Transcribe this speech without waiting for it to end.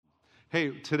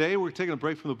Hey, today we're taking a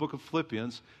break from the book of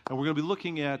Philippians, and we're going to be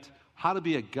looking at how to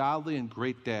be a godly and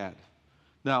great dad.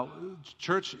 Now,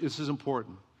 church, this is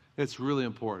important. It's really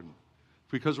important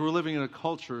because we're living in a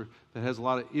culture that has a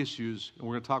lot of issues, and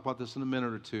we're going to talk about this in a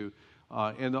minute or two.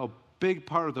 And a big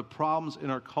part of the problems in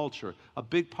our culture, a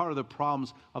big part of the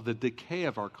problems of the decay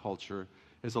of our culture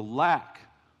is a lack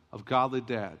of godly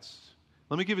dads.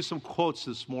 Let me give you some quotes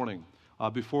this morning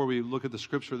before we look at the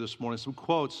scripture this morning. Some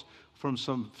quotes from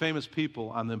some famous people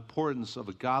on the importance of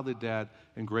a godly dad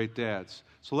and great dads.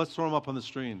 So let's throw them up on the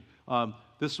screen.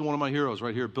 This is one of my heroes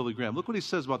right here, Billy Graham. Look what he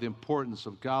says about the importance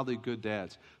of godly, good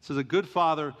dads. He says, a good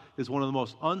father is one of the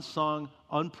most unsung,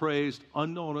 unpraised,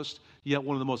 unnoticed, yet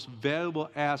one of the most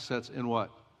valuable assets in what?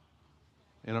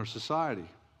 In our society.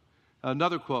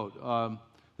 Another quote,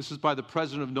 this is by the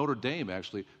president of Notre Dame,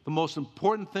 actually. The most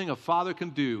important thing a father can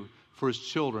do for his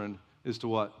children is to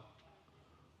what?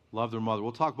 Love their mother.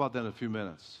 We'll talk about that in a few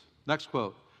minutes. Next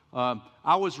quote.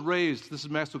 I was raised, this is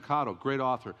Max Lucado, great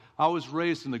author. I was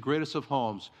raised in the greatest of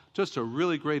homes, just a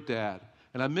really great dad.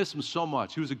 And I miss him so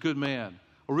much. He was a good man,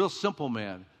 a real simple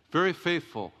man, very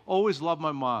faithful, always loved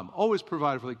my mom, always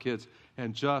provided for the kids,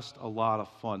 and just a lot of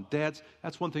fun. Dads,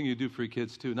 that's one thing you do for your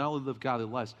kids too. Not only live godly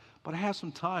lives, but have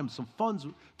some time, some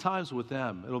fun times with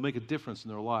them. It'll make a difference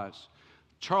in their lives.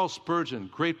 Charles Spurgeon,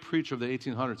 great preacher of the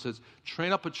 1800s, says,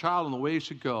 train up a child in the way he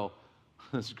should go.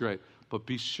 That's great. But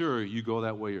be sure you go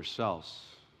that way yourselves.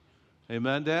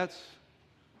 Amen, dads?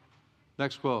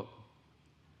 Next quote.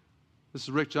 This is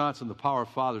Rick Johnson, The Power of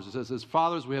Fathers. It says, as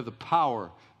fathers, we have the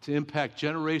power to impact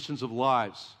generations of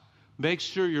lives. Make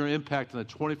sure your impact in the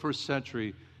 21st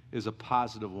century is a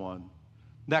positive one.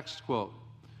 Next quote.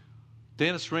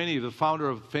 Dennis Rainey, the founder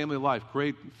of Family Life,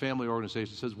 great family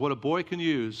organization, says, what a boy can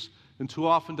use and too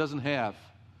often doesn't have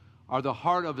are the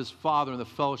heart of his father and the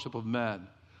fellowship of men.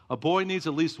 A boy needs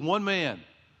at least one man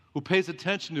who pays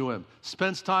attention to him,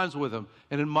 spends time with him,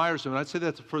 and admires him. And I'd say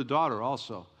that's for the daughter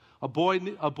also. A boy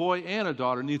and a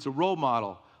daughter needs a role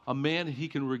model, a man he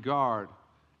can regard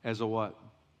as a what?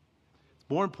 It's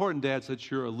more important, dads, that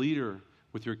you're a leader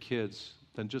with your kids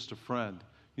than just a friend.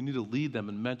 You need to lead them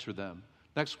and mentor them.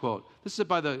 Next quote. This is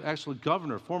by the actual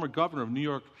governor, former governor of New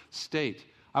York State.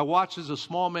 I watched as a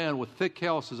small man with thick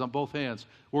calluses on both hands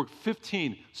work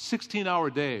 15, 16-hour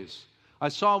days. I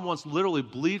saw him once literally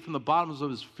bleed from the bottoms of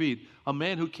his feet, a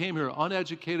man who came here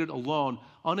uneducated, alone,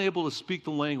 unable to speak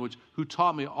the language, who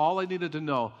taught me all I needed to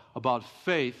know about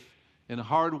faith and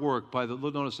hard work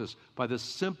notice this, by the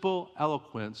simple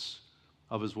eloquence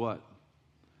of his what?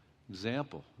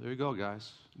 Example. There you go,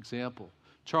 guys. Example.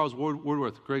 Charles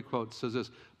Woodworth, great quote, says this,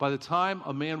 by the time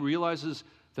a man realizes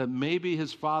that maybe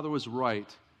his father was right,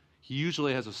 he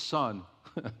usually has a son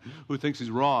who thinks he's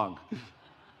wrong.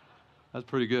 That's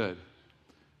pretty good.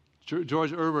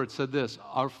 George Herbert said this,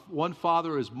 our one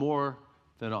father is more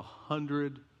than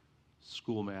 100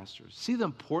 schoolmasters. See the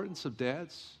importance of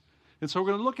dads? And so we're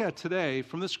going to look at today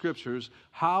from the scriptures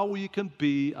how you can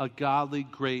be a godly,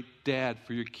 great dad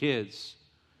for your kids.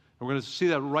 And we're going to see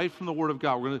that right from the Word of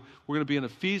God. We're going to be in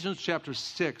Ephesians chapter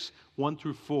 6, 1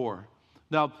 through 4.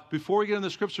 Now, before we get into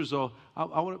the scriptures, though,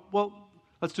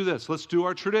 let's do this. Let's do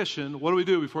our tradition. What do we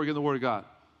do before we get in the Word of God?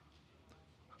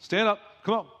 Stand up.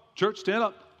 Come on. Church, stand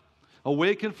up.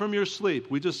 Awaken from your sleep.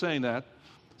 We just sang that.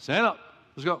 Stand up.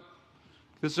 Let's go.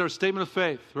 This is our statement of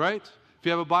faith, right? If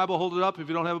you have a Bible, hold it up. If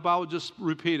you don't have a Bible, just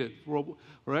repeat it. All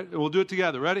right? And we'll do it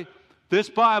together. Ready? This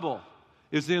Bible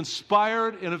is the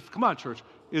inspired, come on, church,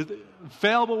 is the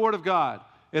infallible Word of God.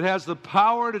 It has the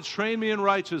power to train me in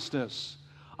righteousness.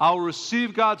 I'll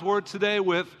receive God's Word today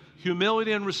with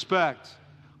humility and respect.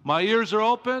 My ears are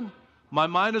open, my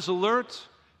mind is alert,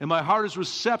 and my heart is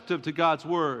receptive to God's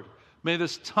Word. May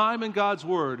this time in God's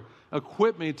Word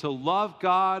equip me to love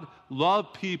God,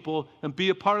 love people, and be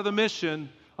a part of the mission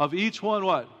of each one,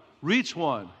 what? Reach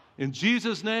one. In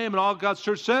Jesus' name, and all God's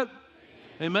church said?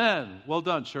 Amen. Well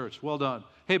done, church. Well done.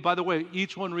 Hey, by the way,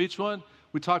 each one, reach one.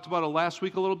 We talked about it last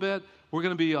week a little bit. We're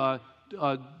going to be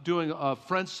doing a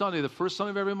Friends Sunday, the first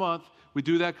Sunday of every month. We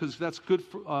do that because that's good.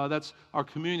 That's our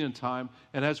communion time.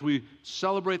 And as we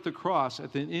celebrate the cross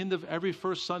at the end of every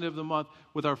first Sunday of the month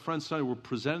with our Friends Sunday, we're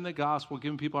presenting the gospel,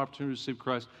 giving people opportunity to receive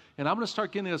Christ. And I'm going to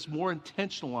start getting us more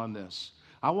intentional on this.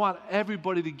 I want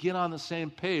everybody to get on the same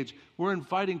page. We're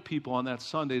inviting people on that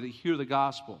Sunday to hear the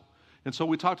gospel. And so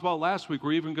we talked about last week,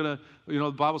 we're even going to,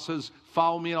 the Bible says,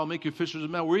 follow me and I'll make you fishers of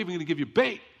men. We're even going to give you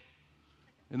bait.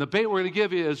 And the bait we're going to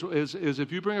give you is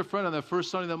if you bring a friend on that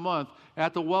first Sunday of the month,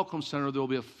 at the Welcome Center, there will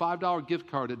be a $5 gift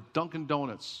card at Dunkin'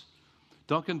 Donuts.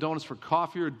 Dunkin' Donuts for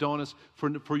coffee or donuts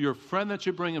for your friend that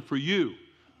you bring and for you.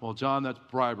 Well, John, that's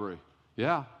bribery.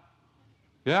 Yeah.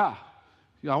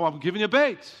 I'm giving you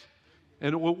bait.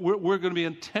 And we're going to be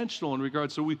intentional in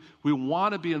regards. So we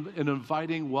want to be an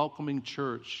inviting, welcoming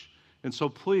church. And so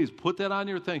please put that on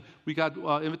your thing. We got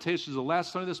invitations. The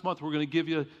last Sunday this month, we're going to give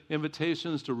you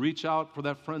invitations to reach out for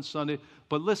that Friends Sunday.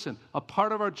 But listen, a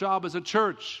part of our job as a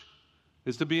church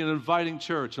is to be an inviting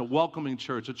church, a welcoming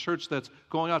church, a church that's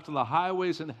going out to the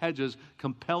highways and hedges,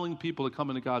 compelling people to come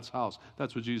into God's house.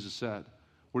 That's what Jesus said.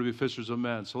 We're to be fishers of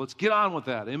men. So let's get on with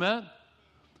that. Amen?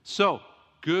 So,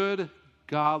 good,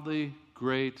 godly,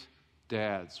 great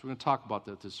dads. We're going to talk about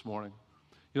that this morning.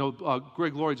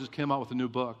 Greg Laurie just came out with a new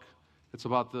book. It's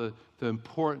about the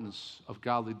importance of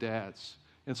godly dads.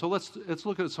 And so let's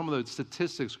look at some of the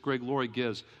statistics Greg Laurie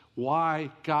gives,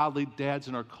 why godly dads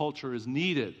in our culture is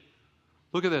needed.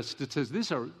 Look at this statistics.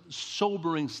 These are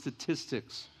sobering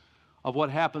statistics of what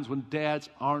happens when dads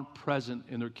aren't present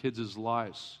in their kids'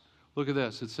 lives. Look at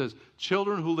this. It says,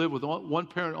 children who live with one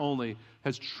parent only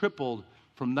has tripled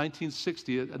from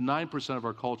 1960 at 9% of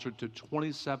our culture to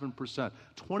 27%.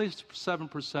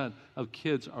 27% of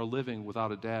kids are living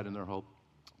without a dad in their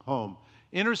home.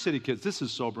 Inner city kids, this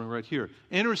is sobering right here.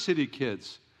 Inner city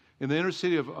kids, in the inner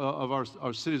city of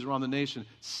our cities around the nation,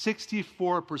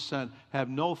 64% have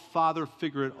no father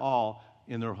figure at all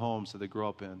in their homes that they grow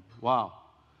up in. Wow.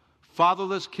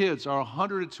 Fatherless kids are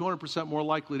 100 to 200% more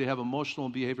likely to have emotional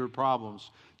and behavioral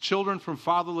problems. Children from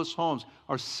fatherless homes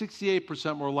are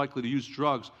 68% more likely to use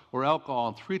drugs or alcohol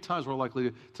and 3 times more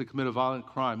likely to commit a violent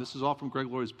crime. This is all from Greg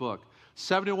Laurie's book.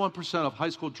 71% of high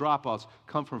school dropouts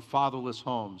come from fatherless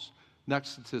homes.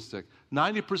 Next statistic,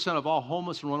 90% of all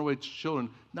homeless and runaway children,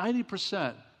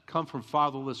 90% come from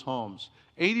fatherless homes.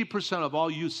 80% of all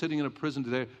youth sitting in a prison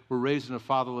today were raised in a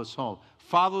fatherless home.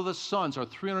 Fatherless sons are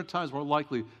 300 times more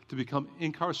likely to become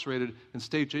incarcerated in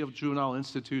state jail juvenile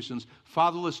institutions.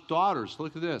 Fatherless daughters,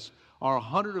 look at this, are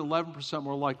 111%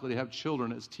 more likely to have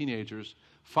children as teenagers.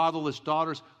 Fatherless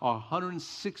daughters are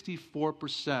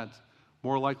 164%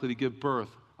 more likely to give birth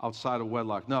outside of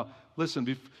wedlock. Now,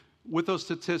 listen, with those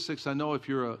statistics, I know if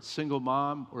you're a single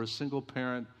mom or a single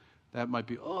parent, that might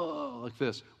be, like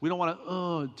this. We don't want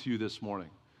to, to you this morning.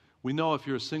 We know if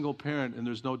you're a single parent and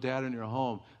there's no dad in your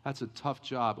home, that's a tough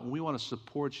job. And we want to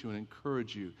support you and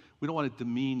encourage you. We don't want to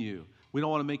demean you. We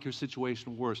don't want to make your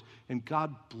situation worse. And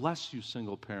God bless you,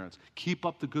 single parents. Keep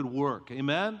up the good work.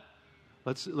 Amen?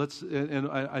 And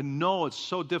I know it's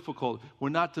so difficult. We're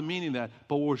not demeaning that.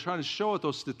 But what we're trying to show with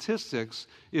those statistics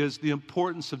is the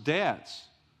importance of dads.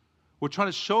 We're trying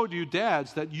to show to you,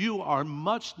 dads, that you are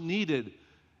much needed.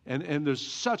 And there's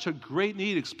such a great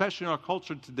need, especially in our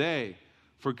culture today,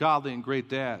 for godly and great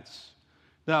dads.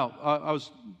 Now, I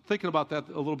was thinking about that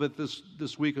a little bit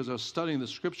this week as I was studying the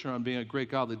scripture on being a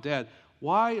great godly dad.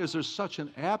 Why is there such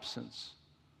an absence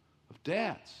of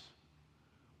dads?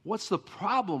 What's the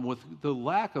problem with the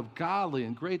lack of godly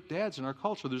and great dads in our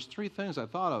culture? There's 3 things I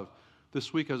thought of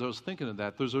this week as I was thinking of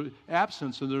that. There's an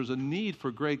absence and there's a need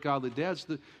for great godly dads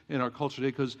in our culture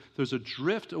today because there's a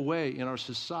drift away in our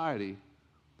society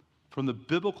from the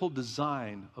biblical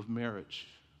design of marriage.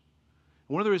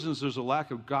 One of the reasons there's a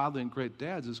lack of godly and great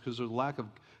dads is because there's a lack of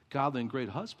godly and great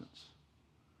husbands.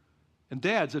 And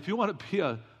dads, if you want to be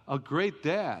a great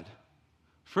dad,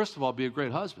 first of all, be a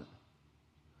great husband.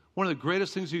 One of the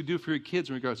greatest things you do for your kids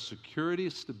in regards to security,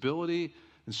 stability,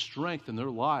 and strength in their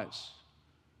lives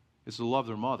is to love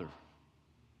their mother.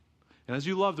 And as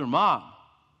you love their mom,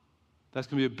 that's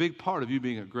going to be a big part of you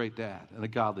being a great dad and a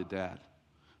godly dad.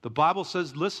 The Bible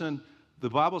says, listen, the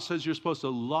Bible says you're supposed to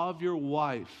love your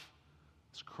wife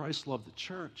as Christ loved the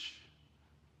church.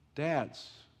 Dads,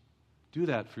 do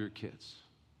that for your kids.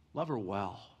 Love her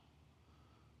well.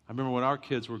 I remember when our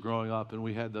kids were growing up and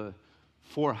we had the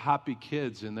 4 happy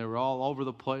kids and they were all over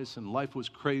the place and life was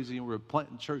crazy and we were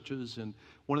planting churches. And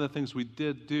one of the things we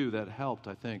did do that helped,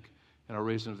 I think, in our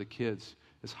raising of the kids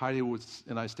is Heidi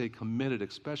and I stayed committed,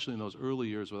 especially in those early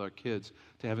years with our kids,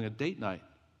 to having a date night.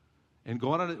 And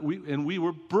going on it, we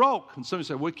were broke. And somebody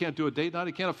said, we can't do a date night,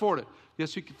 I can't afford it.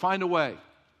 Yes, you can find a way.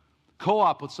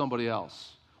 Co-op with somebody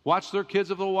else. Watch their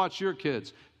kids if they'll watch your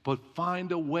kids. But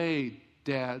find a way,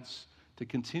 dads, to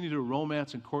continue to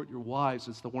romance and court your wives.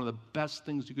 It's one of the best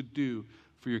things you could do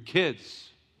for your kids.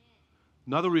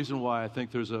 Another reason why I think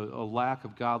there's a lack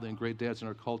of godly and great dads in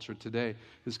our culture today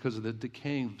is because of the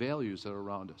decaying values that are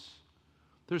around us.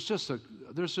 It's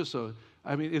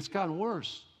gotten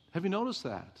worse. Have you noticed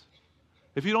that?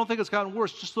 If you don't think it's gotten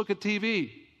worse, just look at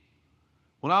TV.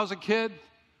 When I was a kid,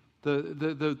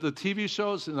 the TV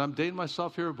shows, and I'm dating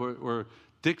myself here, were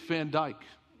Dick Van Dyke.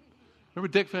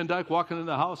 Remember Dick Van Dyke walking in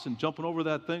the house and jumping over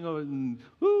that thing and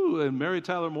Mary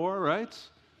Tyler Moore, right?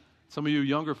 Some of you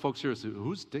younger folks here say,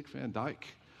 who's Dick Van Dyke?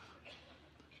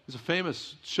 It's a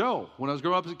famous show when I was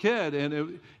growing up as a kid,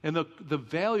 and the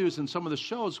values in some of the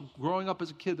shows growing up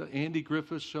as a kid, the Andy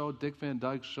Griffith Show, Dick Van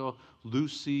Dyke Show,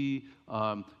 Lucy,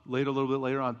 a little bit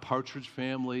later on, Partridge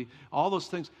Family, all those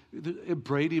things,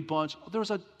 Brady Bunch.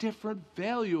 There's a different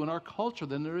value in our culture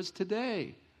than there is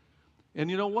today. And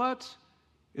you know what?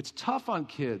 It's tough on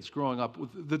kids growing up.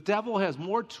 The devil has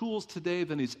more tools today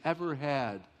than he's ever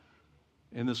had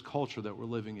in this culture that we're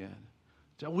living in.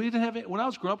 We didn't have, when I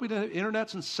was growing up, we didn't have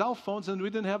internets and cell phones, and we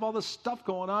didn't have all this stuff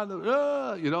going on,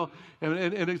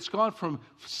 and it's gone from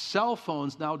cell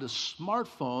phones now to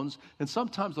smartphones, and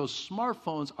sometimes those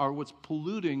smartphones are what's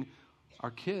polluting our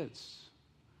kids.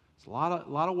 It's a lot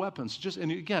of weapons.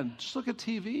 And again, just look at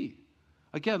TV.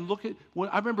 Again,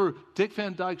 I remember Dick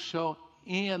Van Dyke Show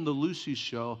and the Lucy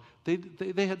Show.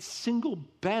 They had single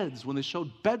beds when they showed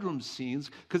bedroom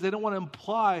scenes because they don't want to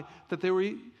imply that they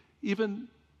were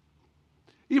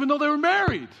even though they were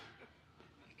married.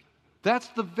 That's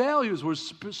the values. We're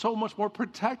so much more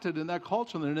protected in that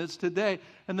culture than it is today.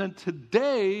 And then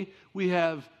today, we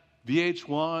have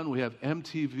VH1, we have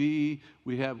MTV,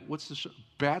 we have, what's the show?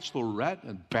 Bachelorette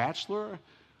and Bachelor.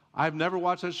 I've never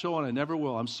watched that show, and I never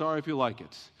will. I'm sorry if you like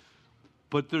it.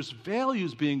 But there's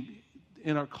values being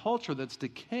in our culture that's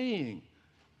decaying.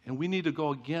 And we need to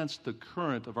go against the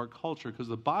current of our culture because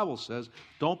the Bible says,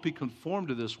 don't be conformed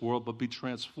to this world, but be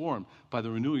transformed by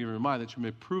the renewing of your mind that you may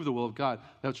prove the will of God.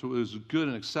 That's what is good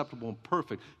and acceptable and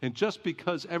perfect. And just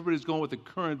because everybody's going with the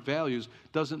current values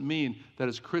doesn't mean that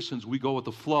as Christians we go with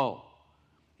the flow.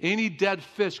 Any dead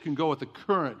fish can go with the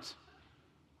current.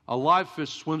 A live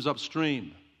fish swims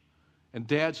upstream. And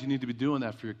dads, you need to be doing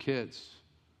that for your kids.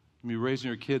 You be raising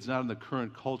your kids not in the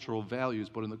current cultural values,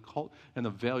 but in the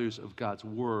values of God's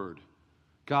Word.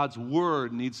 God's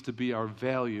Word needs to be our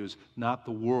values, not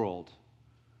the world.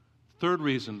 Third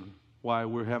reason why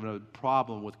we're having a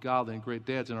problem with godly and great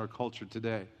dads in our culture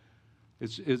today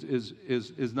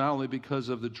is not only because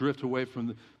of the drift away from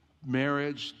the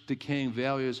marriage, decaying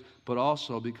values, but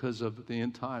also because of the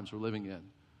end times we're living in.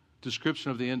 Description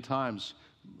of the end times,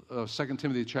 2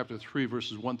 Timothy chapter 3,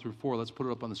 verses 1 through 4. Let's put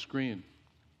it up on the screen.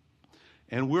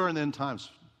 And we're in the end times,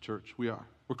 church. We are.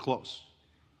 We're close.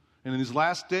 And in these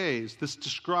last days, this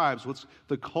describes what's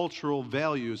the cultural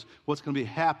values, what's going to be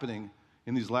happening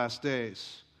in these last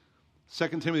days. 2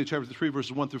 Timothy chapter 3,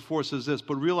 verses 1 through 4 says this,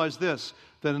 but realize this,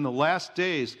 that in the last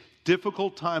days,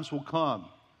 difficult times will come.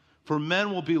 For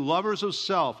men will be lovers of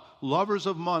self, lovers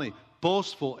of money,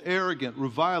 boastful, arrogant,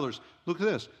 revilers. Look at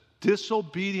this.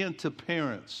 Disobedient to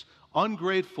parents,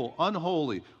 ungrateful,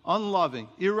 unholy, unloving,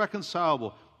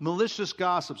 irreconcilable, malicious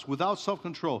gossips, without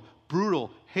self-control,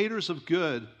 brutal, haters of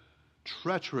good,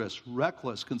 treacherous,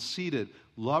 reckless, conceited,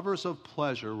 lovers of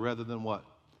pleasure rather than what?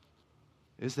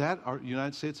 Is that our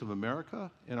United States of America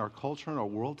in our culture and our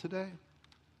world today?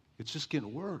 It's just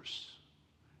getting worse.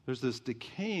 There's this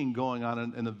decaying going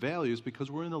on in the values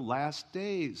because we're in the last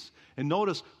days. And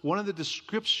notice, one of the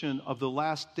description of the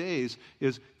last days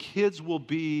is kids will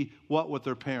be what with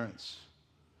their parents?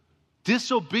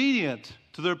 Disobedient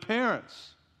to their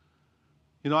parents.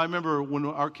 You know, I remember when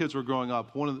our kids were growing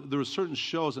up, there were certain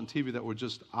shows on TV that were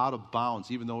just out of bounds,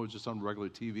 even though it was just on regular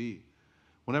TV.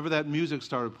 Whenever that music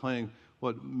started playing,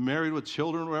 Married with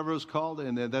Children, whatever it was called,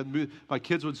 and my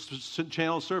kids would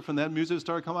channel surf, and that music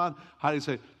started coming on, how do you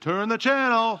say, turn the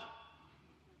channel?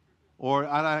 Or,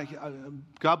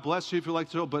 God bless you if you like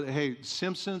the show, but hey,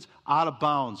 Simpsons, out of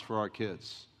bounds for our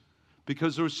kids.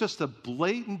 Because there was just a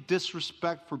blatant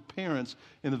disrespect for parents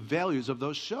in the values of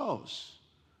those shows.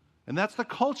 And that's the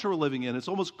culture we're living in. It's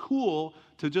almost cool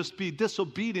to just be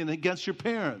disobedient against your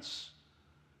parents.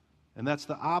 And that's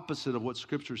the opposite of what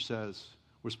Scripture says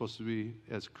we're supposed to be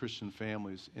as Christian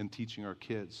families in teaching our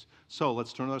kids. So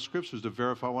let's turn to our Scriptures to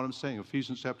verify what I'm saying.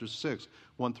 Ephesians chapter 6,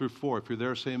 1 through 4. If you're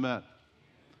there, say amen.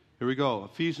 Here we go.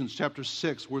 Ephesians chapter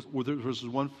 6, verses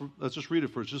 1. Let's just read it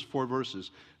first, just 4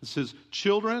 verses. It says,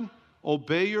 children,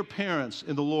 obey your parents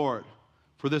in the Lord,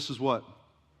 for this is what?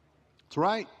 It's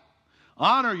right.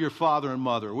 Honor your father and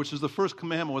mother, which is the first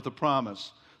commandment with a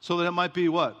promise, so that it might be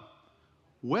what?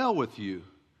 Well with you,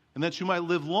 and that you might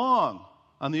live long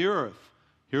on the earth.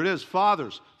 Here it is,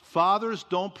 fathers. Fathers,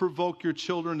 don't provoke your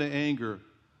children to anger,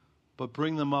 but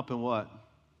bring them up in what?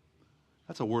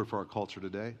 That's a word for our culture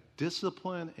today.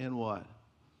 Discipline and what?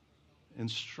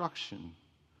 Instruction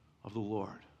of the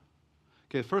Lord.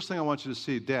 Okay, first thing I want you to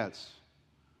see, dads,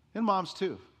 and moms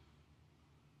too.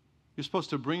 You're supposed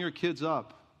to bring your kids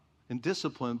up in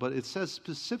discipline, but it says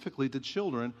specifically to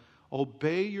children,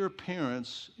 obey your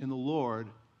parents in the Lord,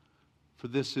 for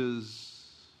this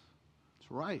is,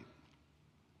 it's right.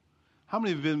 How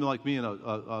many of you have been like me in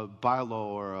a Bilo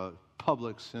or a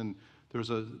Publix, and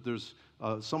There's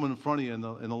someone in front of you in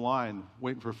the line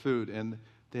waiting for food, and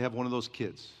they have one of those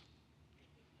kids.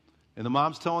 And the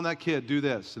mom's telling that kid, do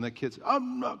this. And that kid says,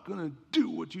 I'm not going to do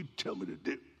what you tell me to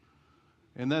do.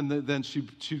 And then she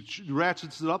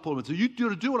ratchets it up a little bit. So you're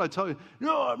going to do what I tell you.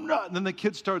 No, I'm not. And then the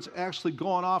kid starts actually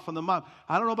going off on the mom.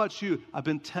 I don't know about you. I've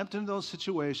been tempted in those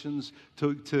situations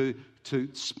to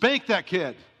spank that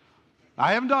kid.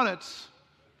 I haven't done it.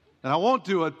 And I won't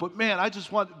do it. But, man, I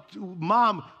just want,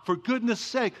 Mom, for goodness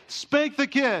sake, spank the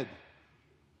kid.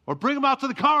 Or bring him out to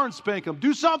the car and spank him.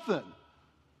 Do something.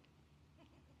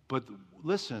 But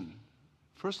listen,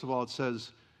 first of all, it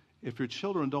says, if your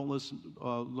children don't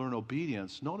learn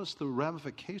obedience, notice the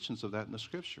ramifications of that in the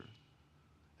Scripture.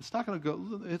 It's not going to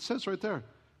go, it says right there,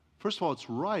 first of all, it's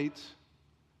right,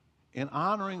 and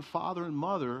honoring father and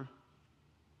mother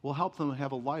will help them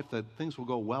have a life that things will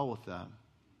go well with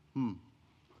them.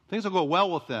 Things will go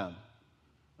well with them,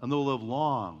 and they'll live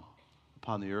long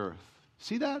upon the earth.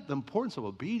 See that? The importance of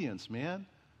obedience, man.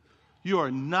 You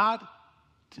are not...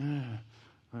 you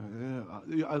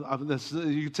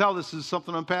can tell this is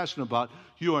something I'm passionate about.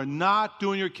 You are not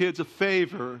doing your kids a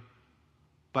favor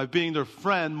by being their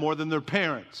friend more than their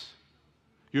parents.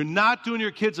 You're not doing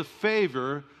your kids a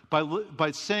favor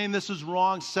by saying this is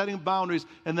wrong, setting boundaries,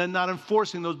 and then not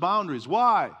enforcing those boundaries.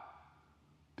 Why?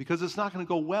 Because it's not going to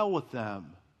go well with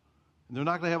them. And they're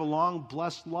not going to have a long,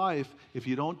 blessed life if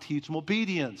you don't teach them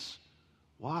obedience.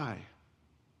 Why?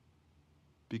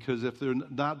 Because if they're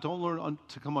don't learn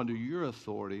to come under your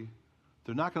authority,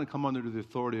 they're not going to come under the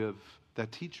authority of that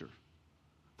teacher.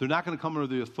 They're not going to come under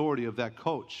the authority of that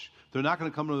coach. They're not going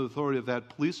to come under the authority of that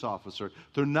police officer.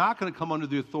 They're not going to come under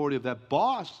the authority of that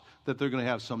boss that they're going to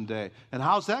have someday. And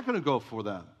how's that going to go for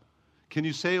them? Can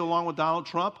you say, along with Donald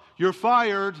Trump, you're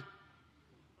fired?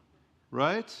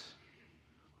 Right?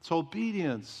 So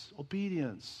obedience.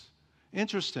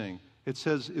 Interesting. It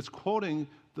says, it's quoting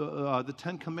the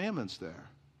Ten Commandments there.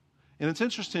 And it's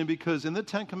interesting because in the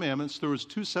Ten Commandments, there was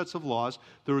two sets of laws.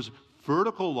 There was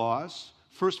vertical laws.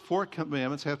 First 4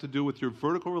 commandments have to do with your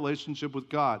vertical relationship with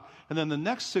God. And then the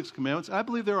next 6 commandments, I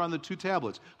believe they're on the 2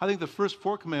 tablets. I think the first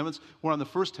 4 commandments were on the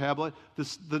first tablet.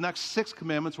 The next 6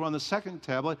 commandments were on the second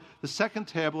tablet. The second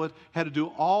tablet had to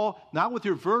do all, not with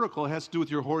your vertical, it has to do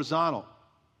with your horizontal.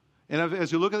 And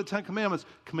as you look at the 10 commandments,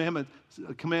 commandment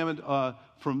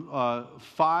from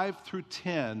 5 through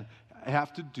 10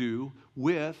 have to do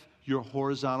with your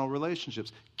horizontal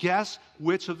relationships. Guess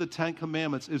which of the 10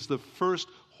 commandments is the first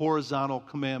horizontal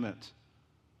commandment?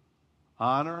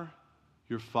 Honor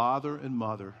your father and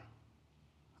mother.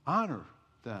 Honor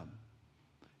them.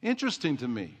 Interesting to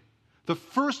me. The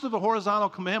first of the horizontal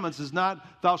commandments is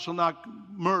not thou shalt not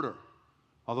murder,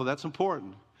 although that's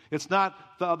important. It's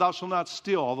not thou shalt not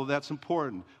steal, although that's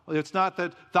important. It's not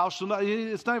that thou shalt not,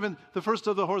 it's not even the first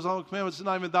of the horizontal commandments, it's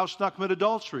not even thou shalt not commit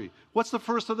adultery. What's the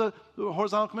first of the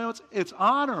horizontal commandments? It's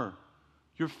honor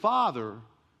your father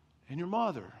and your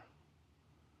mother.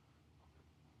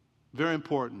 Very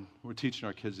important. We're teaching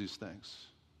our kids these things.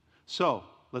 So,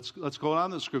 let's go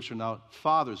on to the scripture now.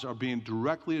 Fathers are being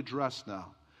directly addressed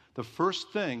now. The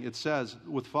first thing it says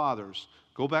with fathers,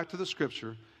 go back to the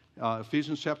scripture,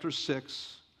 Ephesians chapter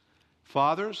 6.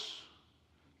 Fathers,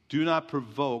 do not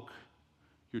provoke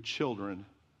your children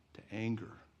to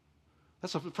anger.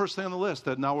 That's the first thing on the list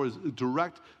that now is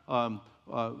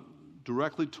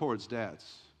directly towards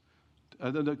dads.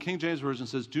 The King James Version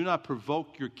says, do not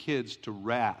provoke your kids to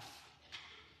wrath.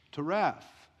 To wrath.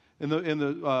 In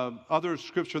the other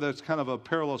scripture that's kind of a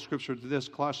parallel scripture to this,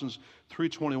 Colossians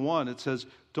 3:21, it says,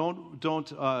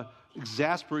 don't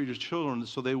exasperate your children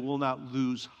so they will not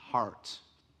lose heart.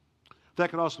 That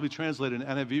could also be translated in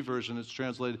NIV version. It's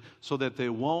translated so that they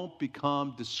won't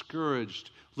become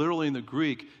discouraged. Literally in the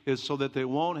Greek is so that they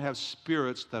won't have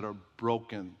spirits that are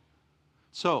broken.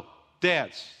 So,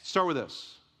 dads, start with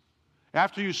this.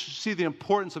 After you see the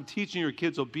importance of teaching your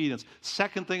kids obedience,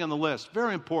 second thing on the list,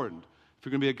 very important if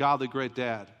you're going to be a godly, great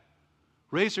dad,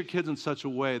 raise your kids in such a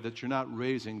way that you're not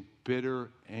raising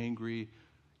bitter, angry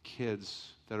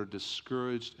kids that are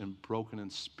discouraged and broken in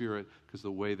spirit because of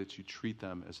the way that you treat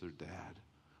them as their dad.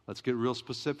 Let's get real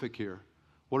specific here.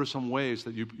 What are some ways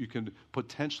that you can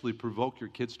potentially provoke your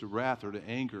kids to wrath or to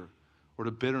anger or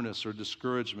to bitterness or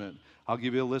discouragement? I'll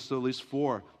give you a list of at least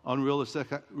 4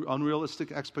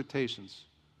 unrealistic expectations.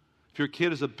 If your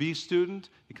kid is a B student,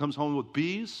 he comes home with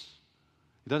B's,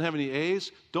 he doesn't have any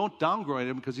A's, don't downgrade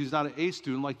him because he's not an A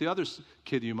student like the other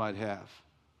kid you might have.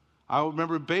 I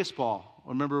remember baseball. I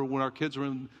remember when our kids were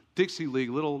in Dixie League,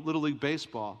 Little League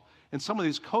Baseball. And some of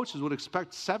these coaches would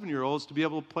expect 7-year-olds to be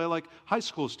able to play like high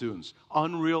school students.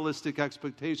 Unrealistic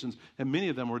expectations. And many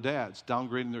of them were dads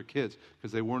downgrading their kids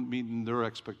because they weren't meeting their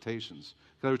expectations.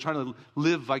 They were trying to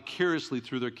live vicariously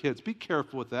through their kids. Be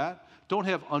careful with that. Don't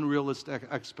have unrealistic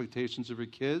expectations of your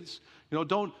kids.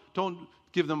 Don't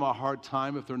give them a hard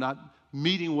time if they're not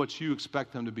meeting what you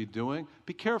expect them to be doing.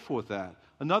 Be careful with that.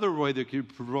 Another way that you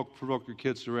provoke your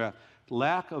kids to wrath,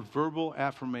 lack of verbal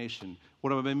affirmation. What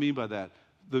do I mean by that?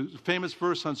 The famous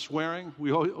verse on swearing,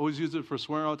 we always use it for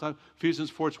swearing all the time, Ephesians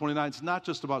 4:29. It's not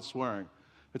just about swearing.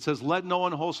 It says, let no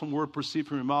unwholesome word proceed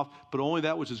from your mouth, but only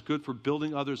that which is good for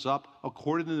building others up,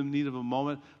 according to the need of a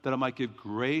moment, that I might give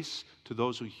grace to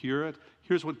those who hear it.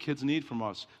 Here's what kids need from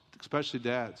us, especially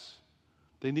dads.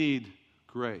 They need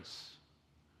grace,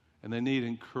 and they need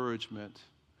encouragement.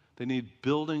 They need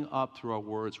building up through our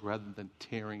words rather than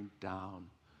tearing down.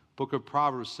 Book of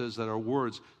Proverbs says that our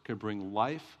words can bring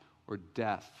life or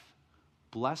death,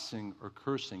 blessing or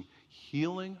cursing,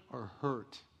 healing or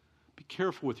hurt. Be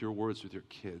careful with your words with your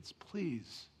kids.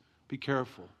 Please, be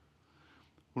careful.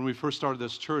 When we first started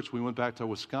this church, we went back to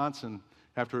Wisconsin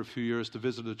after a few years to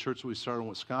visit the church that we started in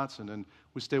Wisconsin, and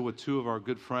we stayed with 2 of our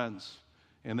good friends.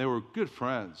 And they were good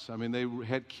friends. I mean, they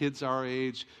had kids our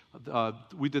age.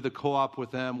 We did the co-op with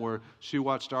them where she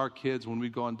watched our kids when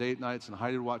we'd go on date nights, and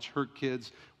Heidi would watch her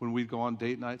kids when we'd go on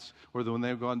date nights, or when they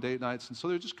would go on date nights. And so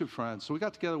they were just good friends. So we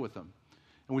got together with them.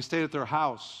 And we stayed at their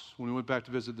house when we went back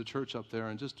to visit the church up there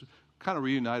and just kind of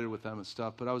reunited with them and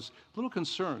stuff. But I was a little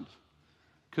concerned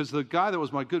because the guy that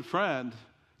was my good friend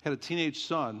had a teenage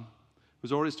son who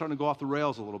was already starting to go off the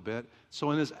rails a little bit. So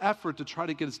in his effort to try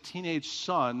to get his teenage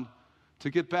son to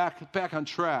get back on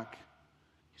track,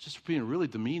 he's just being really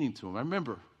demeaning to him. I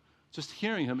remember just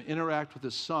hearing him interact with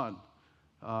his son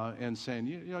and saying,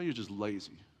 you're just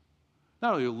lazy.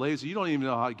 Not only are you lazy, you don't even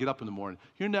know how to get up in the morning.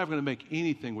 You're never going to make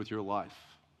anything with your life.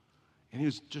 And he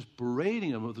was just berating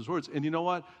him with his words. And you know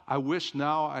what? I wish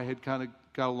now I had kind of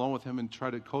got along with him and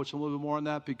tried to coach him a little bit more on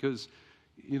that, because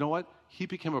you know what? He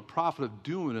became a prophet of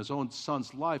doom in his own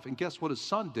son's life. And guess what his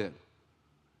son did?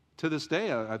 To this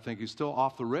day, I think he's still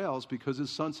off the rails because his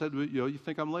son said, you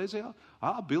think I'm lazy?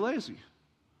 I'll be lazy.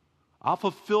 I'll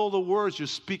fulfill the words you're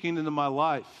speaking into my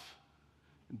life.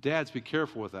 And dads, be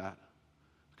careful with that.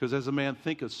 Because as a man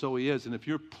thinketh, so he is. And if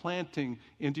you're planting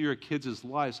into your kids'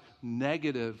 lives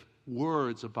negative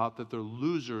words about that they're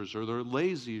losers or they're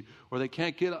lazy or they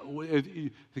can't get,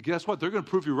 guess what? They're going to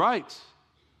prove you right.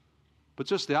 But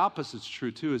just the opposite's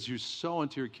true too, is you sow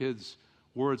into your kids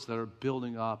words that are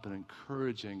building up and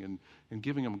encouraging and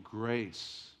giving them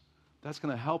grace. That's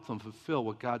going to help them fulfill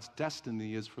what God's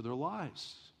destiny is for their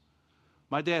lives.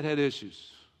 My dad had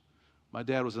issues. My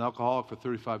dad was an alcoholic for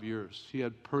 35 years. He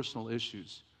had personal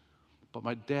issues. But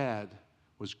my dad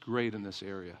was great in this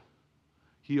area.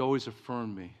 He always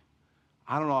affirmed me.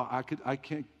 I don't know,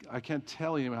 I can't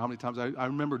tell you how many times I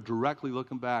remember directly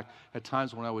looking back at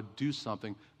times when I would do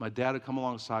something, my dad would come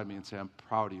alongside me and say, I'm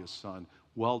proud of you, son.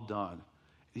 Well done.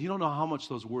 You don't know how much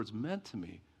those words meant to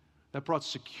me. That brought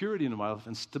security into my life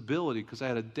and stability because I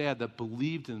had a dad that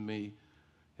believed in me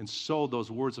and sowed those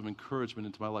words of encouragement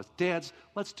into my life. Dads,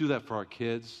 let's do that for our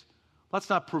kids. Let's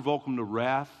not provoke them to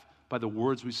wrath by the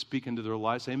words we speak into their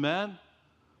lives. Amen?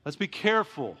 Let's be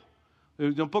careful.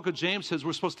 The book of James says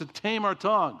we're supposed to tame our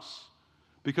tongues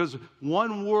because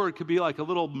one word could be like a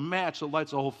little match that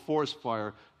lights a whole forest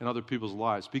fire in other people's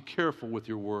lives. Be careful with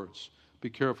your words. Be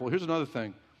careful. Here's another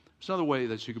thing. There's another way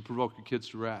that you can provoke your kids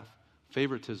to wrath.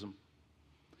 Favoritism.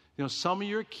 Some of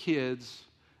your kids,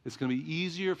 it's going to be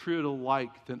easier for you to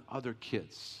like than other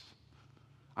kids.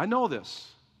 I know this.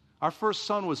 Our first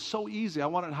son was so easy. I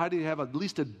wanted Heidi to have at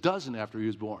least a dozen after he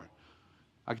was born.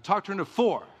 I talked her into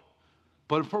 4.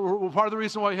 But part of the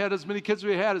reason why we had as many kids as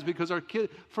we had is because our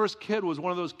first kid was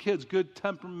one of those kids, good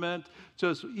temperament,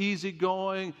 just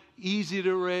easygoing, easy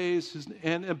to raise.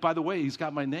 And by the way, he's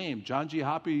got my name, John G.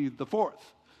 Hoppy IV.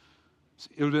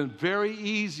 It would have been very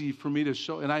easy for me to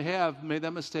show, and I have made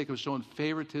that mistake of showing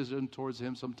favoritism towards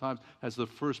him sometimes as the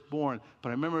firstborn. But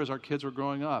I remember as our kids were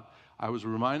growing up, I was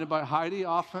reminded by Heidi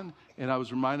often, and I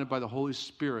was reminded by the Holy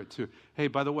Spirit too. Hey,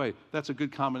 by the way, that's a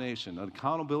good combination,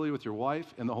 accountability with your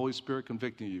wife and the Holy Spirit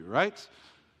convicting you, right?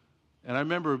 And I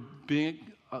remember being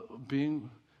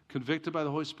convicted by the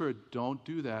Holy Spirit. Don't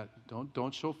do that.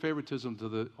 Don't show favoritism to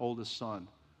the oldest son.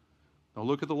 Now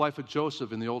look at the life of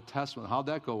Joseph in the Old Testament. How'd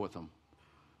that go with him?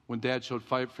 When dad showed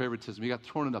favoritism, he got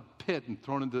thrown in a pit and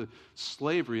thrown into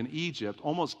slavery in Egypt,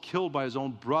 almost killed by his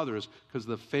own brothers because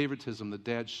of the favoritism that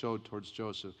dad showed towards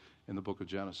Joseph in the book of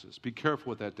Genesis. Be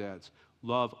careful with that, dads.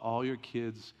 Love all your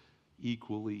kids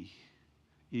equally.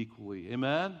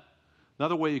 Amen?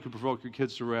 Another way you can provoke your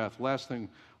kids to wrath, last thing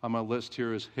on my list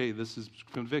here is, hey, this is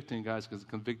convicting, guys, because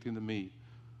it's convicting to me.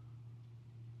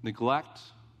 Neglect,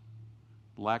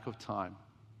 lack of time.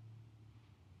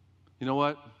 You know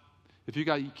what? If you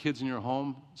got kids in your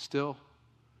home still,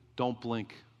 don't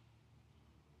blink.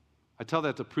 I tell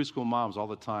that to preschool moms all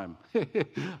the time.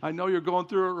 I know you're going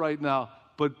through it right now,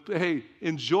 but hey,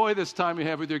 enjoy this time you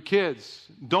have with your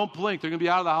kids. Don't blink. They're going to be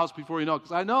out of the house before you know it,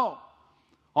 because I know.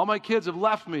 All my kids have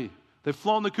left me. They've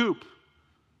flown the coop.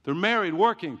 They're married,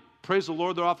 working. Praise the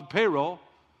Lord, they're off the payroll.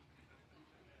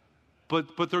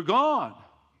 But they're gone.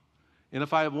 And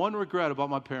if I have one regret about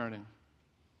my parenting,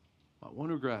 one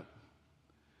regret,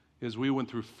 is we went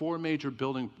through 4 major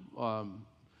building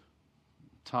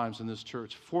times in this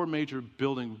church, 4 major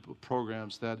building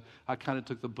programs that I kind of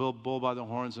took the bull by the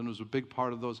horns, and it was a big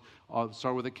part of those.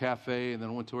 Started with a cafe, and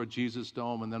then went to our Jesus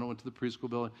Dome, and then I went to the preschool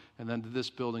building, and then to this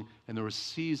building. And there were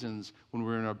seasons when we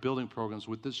were in our building programs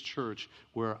with this church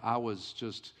where I was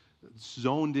just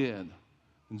zoned in,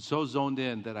 and so zoned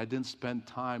in that I didn't spend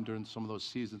time during some of those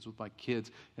seasons with my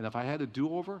kids. And if I had a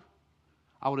do-over,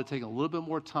 I would have taken a little bit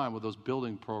more time with those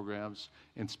building programs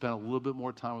and spent a little bit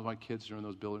more time with my kids during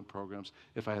those building programs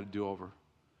if I had a do-over.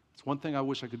 It's one thing I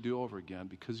wish I could do over again,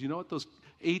 because you know what? Those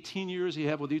 18 years you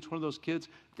have with each one of those kids,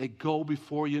 they go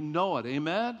before you know it.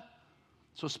 Amen?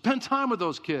 So spend time with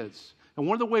those kids. And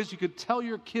one of the ways you could tell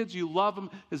your kids you love them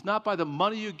is not by the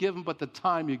money you give them, but the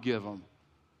time you give them.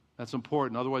 That's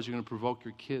important. Otherwise, you're going to provoke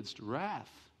your kids to wrath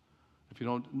if you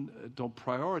don't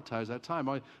prioritize that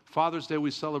time. Father's Day,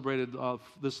 we celebrated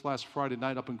this last Friday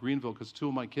night up in Greenville, because 2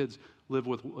 of my kids live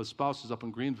with spouses up in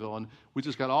Greenville, and we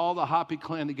just got all the Hoppy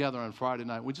clan together on Friday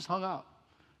night. We just hung out.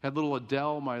 Had little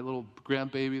Adele, my little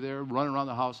grandbaby there, running around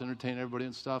the house, entertaining everybody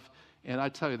and stuff. And I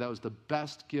tell you, that was the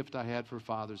best gift I had for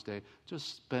Father's Day,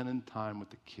 just spending time with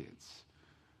the kids.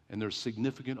 And there's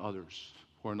significant others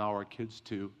who are now our kids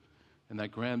too, and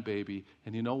that grandbaby.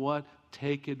 And you know what?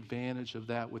 Take advantage of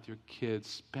that with your kids.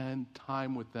 Spend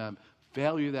time with them.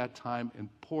 Value that time and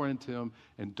pour into them,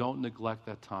 and don't neglect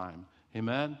that time.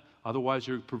 Amen? Otherwise,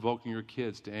 you're provoking your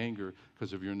kids to anger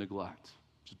because of your neglect.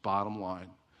 Just bottom line.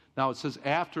 Now, it says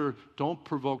after, don't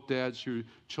provoke dads, your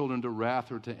children to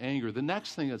wrath or to anger. The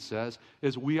next thing it says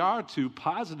is we are to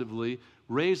positively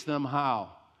raise them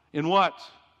how? In what?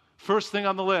 First thing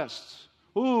on the list.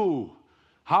 How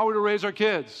are we to raise our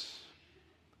kids?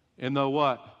 In the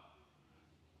what?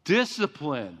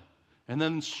 Discipline and the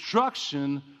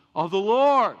instruction of the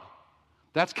Lord.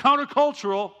 That's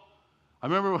countercultural. I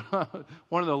remember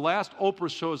one of the last Oprah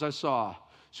shows I saw.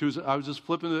 I was just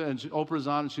flipping it, and Oprah's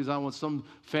on, and she's on with some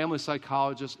family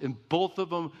psychologist, and both of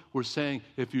them were saying,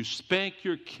 if you spank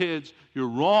your kids, you're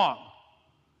wrong.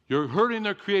 You're hurting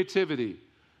their creativity.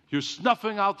 You're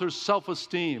snuffing out their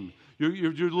self-esteem.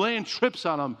 You're laying trips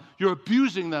on them. You're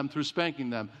abusing them through spanking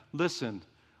them. Listen.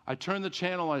 I turned the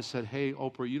channel, I said, hey,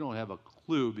 Oprah, you don't have a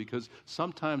clue, because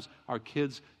sometimes our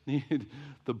kids need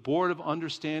the board of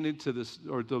understanding to this,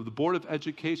 or the board of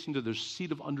education to their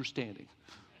seat of understanding.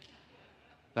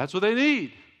 That's what they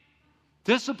need.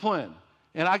 Discipline.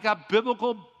 And I got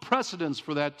biblical precedents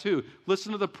for that too.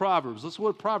 Listen to the Proverbs. Listen to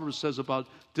what Proverbs says about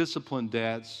discipline,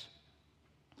 dads.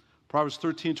 Proverbs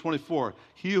 13:24.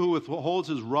 He who withholds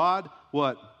his rod,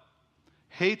 what?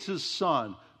 Hates his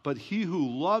son. But he who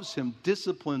loves him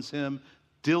disciplines him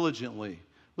diligently.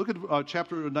 Look at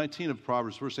chapter 19 of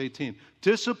Proverbs, verse 18.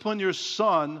 Discipline your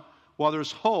son while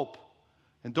there's hope,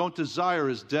 and don't desire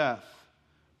his death.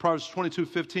 Proverbs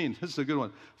 22:15. This is a good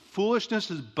one.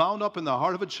 Foolishness is bound up in the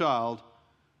heart of a child,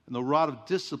 and the rod of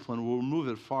discipline will remove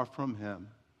it far from him.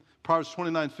 Proverbs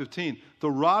 29:15. The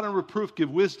rod and reproof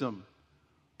give wisdom,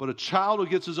 but a child who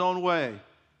gets his own way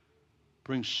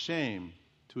brings shame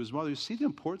to his mother. You see the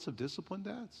importance of discipline,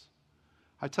 dads?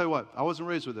 I tell you what, I wasn't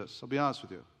raised with this. I'll be honest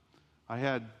with you. I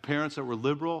had parents that were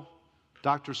liberal,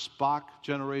 Dr. Spock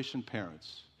generation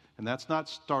parents. And that's not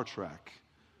Star Trek.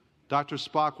 Dr.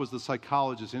 Spock was the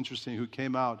psychologist, interesting, who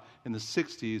came out in the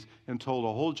 60s and told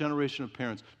a whole generation of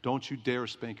parents, don't you dare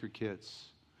spank your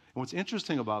kids. And what's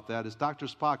interesting about that is Dr.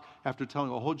 Spock, after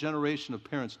telling a whole generation of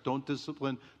parents, don't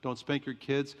discipline, don't spank your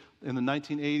kids, in the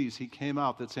 1980s, he came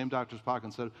out, that same Dr. Spock,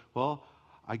 and said, well,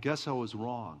 I guess I was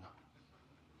wrong.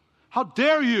 How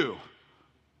dare you?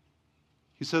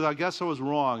 He said, I guess I was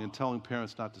wrong in telling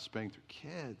parents not to spank their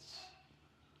kids.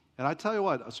 And I tell you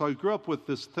what, so I grew up with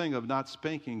this thing of not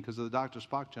spanking because of the Dr.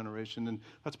 Spock generation, and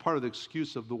that's part of the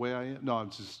excuse of the way I am. No,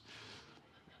 I'm just...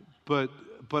 But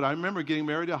I remember getting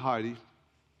married to Heidi.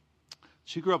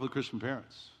 She grew up with Christian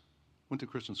parents, went to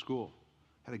Christian school,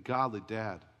 had a godly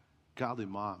dad, godly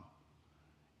mom.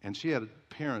 And she had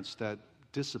parents that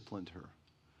disciplined her.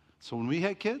 So when we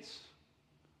had kids,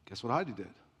 Guess what Heidi did?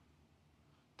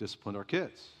 Disciplined our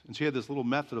kids. And she had this little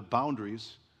method of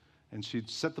boundaries, and she'd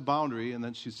set the boundary, and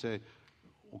then she'd say,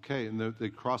 okay, and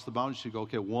they'd cross the boundary. She'd go,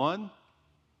 okay, 1,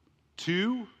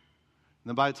 2, and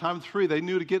then by the time 3, they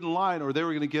knew to get in line, or they were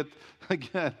going to get,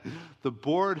 again, the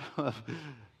board of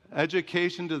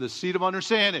education to the seat of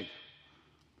understanding.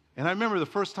 And I remember the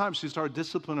first time she started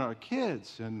disciplining our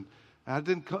kids, and I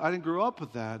didn't grow up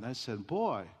with that. And I said,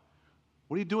 boy,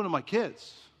 what are you doing to my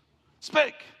kids?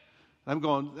 Spank! And I'm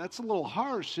going, that's a little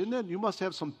harsh, isn't it? You must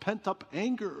have some pent-up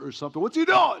anger or something. What's he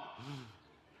doing?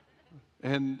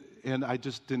 And I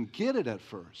just didn't get it at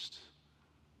first.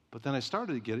 But then I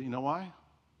started to get it. You know why?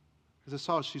 Because I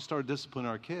saw she started disciplining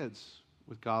our kids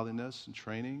with godliness and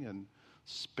training and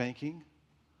spanking.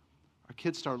 Our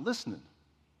kids started listening.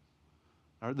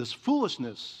 This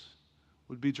foolishness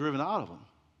would be driven out of them.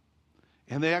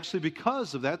 And they actually,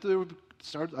 because of that, they're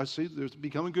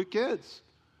becoming good kids.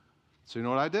 So you know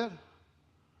what I did?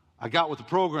 I got with the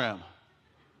program.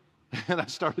 And I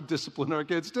started disciplining our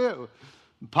kids too.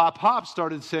 Pop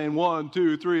started saying 1,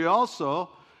 2, 3 also.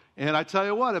 And I tell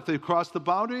you what, if they crossed the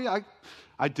boundary,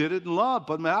 I did it in love.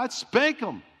 But man, I'd spank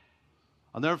them.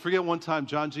 I'll never forget one time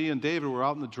John G. and David were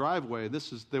out in the driveway.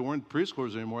 They weren't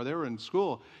preschoolers anymore. They were in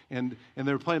school. And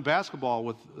they were playing basketball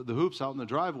with the hoops out in the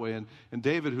driveway. And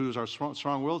David, who's our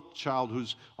strong-willed child,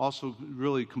 who's also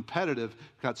really competitive,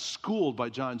 got schooled by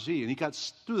John G. And he got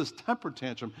through this temper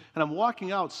tantrum. And I'm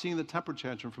walking out seeing the temper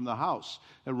tantrum from the house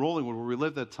at Rollingwood where we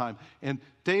lived that time. And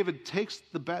David takes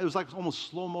it was like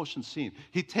almost slow motion scene.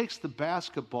 He takes the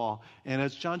basketball, and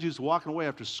as John G. is walking away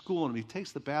after schooling him, he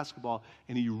takes the basketball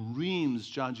and he reams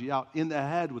John G. out in the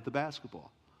head with the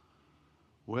basketball.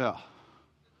 Well,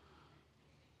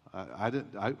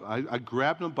 I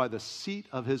grabbed him by the seat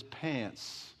of his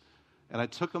pants, and I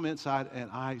took him inside,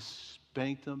 and I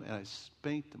spanked him, and I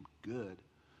spanked him good.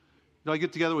 You know, I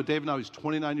get together with David now. He's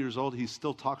 29 years old. He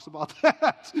still talks about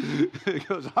that. He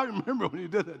goes, I remember when you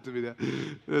did that to me.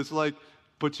 It's like,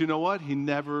 but you know what? He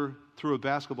never threw a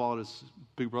basketball at his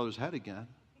big brother's head again.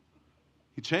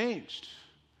 He changed.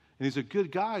 And he's a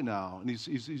good guy now. And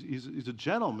he's a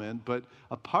gentleman. But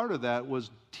a part of that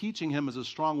was teaching him as a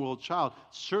strong-willed child,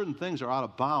 certain things are out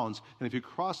of bounds. And if you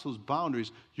cross those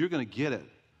boundaries, you're going to get it.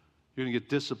 You're going to get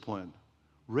discipline.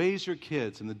 Raise your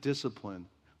kids in the discipline,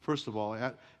 first of all,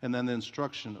 and then the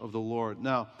instruction of the Lord.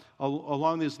 Now,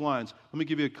 along these lines, let me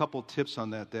give you a couple tips on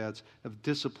that, dads, of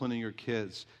disciplining your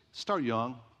kids. Start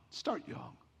young. Start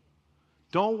young.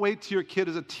 Don't wait till your kid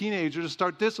is a teenager to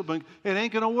start disciplining. It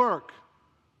ain't going to work.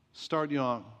 Start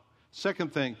young.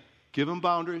 Second thing, give them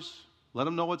boundaries. Let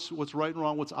them know what's right and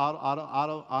wrong, what's out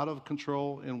of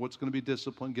control, and what's going to be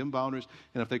disciplined. Give them boundaries.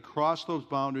 And if they cross those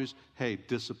boundaries, hey,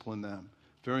 discipline them.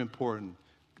 Very important.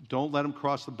 Don't let them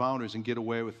cross the boundaries and get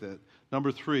away with it.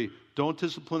 Number 3, don't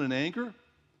discipline in anger,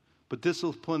 but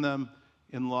discipline them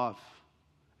in love.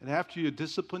 And after you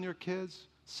discipline your kids,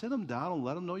 sit them down and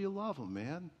let them know you love them,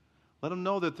 man. Let them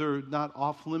know that they're not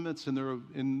off limits and they're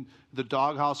in the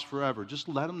doghouse forever. Just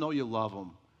let them know you love them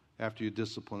after you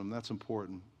discipline them. That's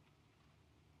important.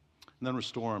 And then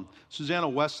restore them. Susanna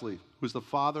Wesley, who's the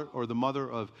father or the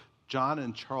mother of John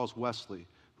and Charles Wesley,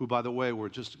 who, by the way, were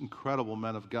just incredible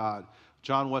men of God.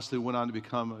 John Wesley went on to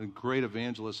become a great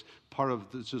evangelist. Part of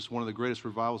it's just one of the greatest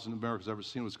revivals in America's ever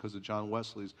seen was because of John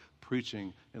Wesley's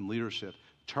preaching and leadership.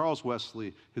 Charles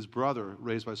Wesley, his brother,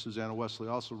 raised by Susanna Wesley,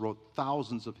 also wrote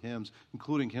thousands of hymns,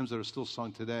 including hymns that are still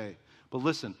sung today. But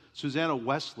listen, Susanna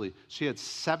Wesley, she had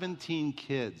 17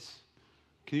 kids.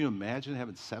 Can you imagine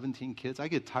having 17 kids? I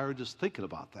get tired just thinking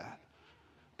about that.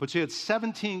 But she had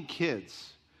 17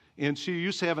 kids, and she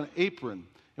used to have an apron.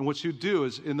 And what she'd do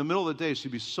is, in the middle of the day,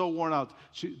 she'd be so worn out.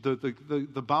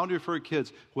 The boundary for her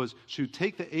kids was she'd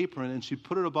take the apron and she'd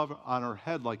put it above on her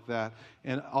head like that,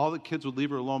 and all the kids would leave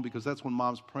her alone because that's when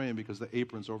mom's praying because the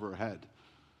apron's over her head.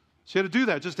 She had to do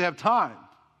that just to have time.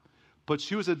 But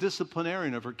she was a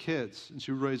disciplinarian of her kids, and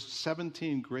she raised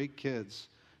 17 great kids.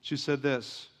 She said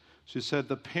this. She said,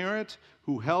 the parent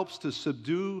who helps to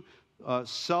subdue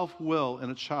self-will in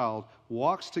a child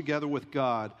walks together with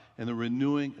God in the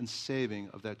renewing and saving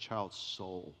of that child's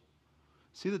soul.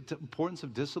 See the importance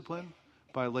of discipline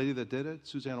by a lady that did it,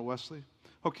 Susanna Wesley?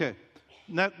 Okay,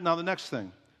 now the next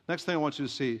thing I want you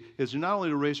to see is you're not only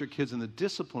to raise your kids in the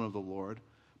discipline of the Lord,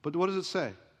 but what does it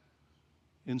say?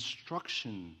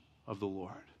 Instruction of the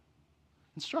Lord.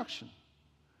 Instruction.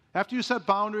 After you set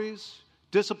boundaries,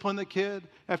 discipline the kid,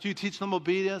 after you teach them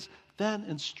obedience, then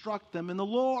instruct them in the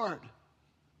Lord.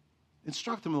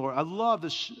 Instruct them in the Lord. I love the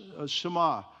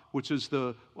Shema, which is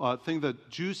the thing that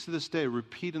Jews to this day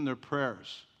repeat in their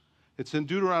prayers. It's in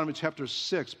Deuteronomy chapter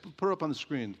 6. Put it up on the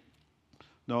screen.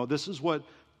 No, this is what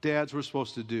dads we're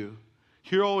supposed to do.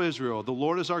 Hear, O Israel, the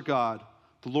Lord is our God.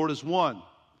 The Lord is one.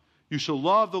 You shall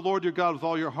love the Lord your God with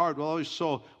all your heart, with all your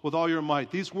soul, with all your might.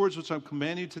 These words which I'm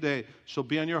commanding you today shall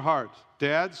be on your heart.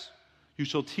 Dads, you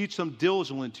shall teach them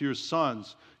diligently to your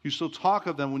sons. You shall talk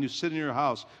of them when you sit in your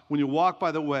house, when you walk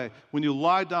by the way, when you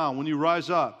lie down, when you rise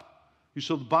up. You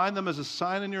shall bind them as a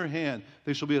sign in your hand.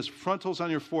 They shall be as frontals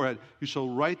on your forehead. You shall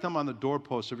write them on the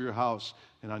doorposts of your house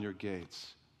and on your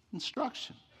gates.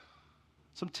 Instruction.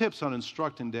 Some tips on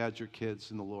instructing dads, your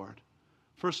kids in the Lord.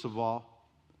 First of all,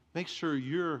 make sure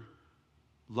you're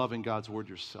loving God's word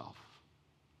yourself.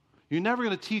 You're never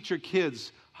going to teach your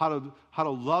kids how to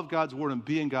love God's word and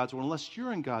be in God's word unless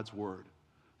you're in God's word.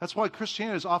 That's why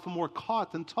Christianity is often more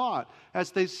caught than taught.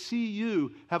 As they see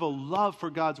you have a love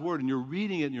for God's word and you're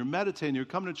reading it and you're meditating, you're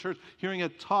coming to church, hearing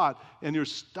it taught, and you're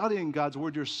studying God's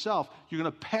word yourself, you're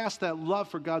going to pass that love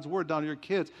for God's word down to your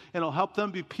kids, and it'll help them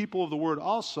be people of the word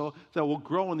also that will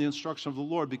grow in the instruction of the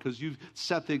Lord because you've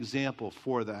set the example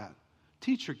for that.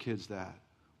 Teach your kids that.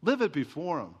 Live it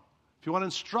before them. If you want to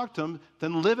instruct them,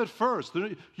 then live it first. You're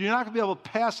not going to be able to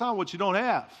pass on what you don't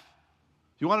have.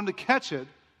 If you want them to catch it,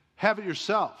 have it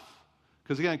yourself.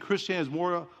 Because again, Christianity is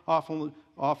more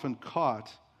often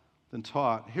caught than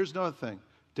taught. Here's another thing.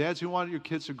 Dads, you want your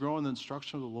kids to grow in the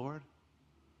instruction of the Lord?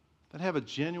 Then have a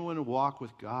genuine walk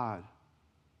with God.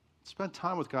 Spend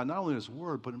time with God, not only in His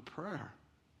Word, but in prayer.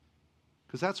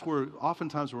 Because that's where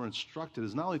oftentimes we're instructed,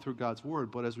 is not only through God's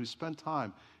Word, but as we spend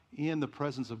time in the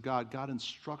presence of God, God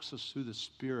instructs us through the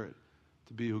Spirit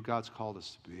to be who God's called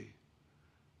us to be.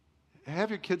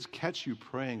 Have your kids catch you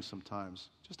praying sometimes,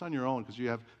 just on your own, because you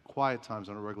have quiet times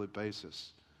on a regular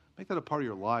basis. Make that a part of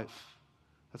your life.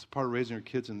 That's a part of raising your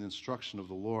kids in the instruction of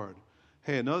the Lord.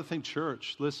 Hey, another thing,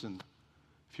 church, listen.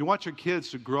 If you want your kids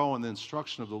to grow in the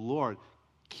instruction of the Lord,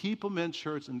 keep them in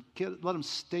church and let them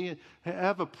stay in.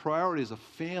 Have a priority as a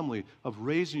family of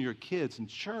raising your kids in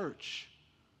church.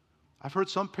 I've heard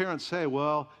some parents say,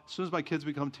 well, as soon as my kids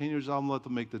become teenagers, I'm going to let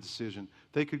them make the decision.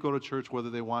 They could go to church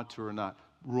whether they want to or not.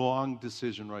 Wrong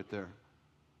decision right there.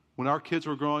 When our kids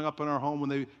were growing up in our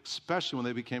home, especially when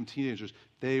they became teenagers,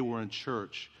 they were in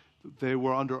church. They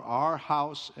were under our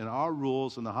house and our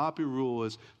rules, and the Hoppy rule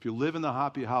is if you live in the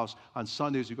Hoppy house, on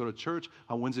Sundays you go to church,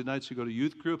 on Wednesday nights you go to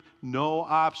youth group. No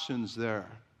options there.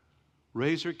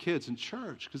 Raise your kids in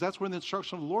church, because that's where the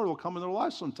instruction of the Lord will come in their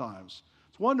lives sometimes.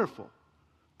 It's wonderful.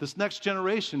 This next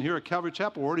generation here at Calvary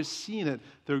Chapel, we're already seeing it.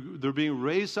 They're being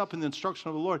raised up in the instruction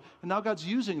of the Lord, and now God's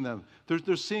using them.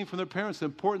 They're seeing from their parents the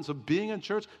importance of being in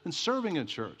church and serving in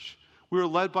church. We were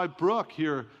led by Brooke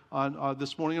here on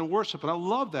this morning in worship, and I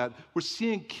love that. We're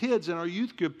seeing kids in our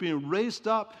youth group being raised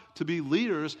up to be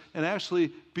leaders and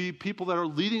actually be people that are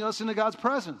leading us into God's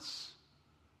presence.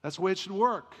 That's the way it should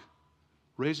work.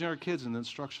 Raising our kids in the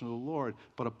instruction of the Lord,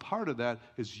 but a part of that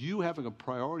is you having a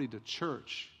priority to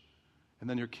church. And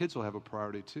then your kids will have a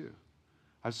priority too.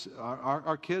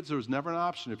 Our kids, there's never an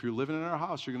option. If you're living in our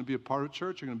house, you're going to be a part of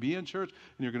church, you're going to be in church,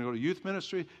 and you're going to go to youth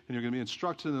ministry, and you're going to be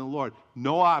instructed in the Lord.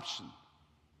 No option.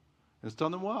 And it's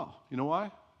done them well. You know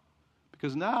why?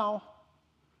 Because now,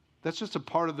 that's just a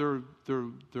part of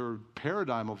their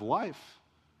paradigm of life.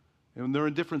 And they're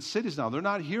in different cities now. They're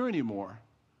not here anymore.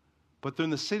 But they're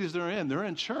in the cities they're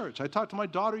in church. I talked to my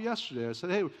daughter yesterday. I said,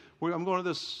 hey, I'm going to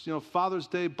this Father's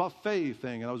Day buffet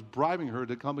thing. And I was bribing her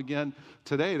to come again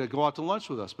today to go out to lunch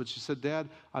with us. But she said, Dad,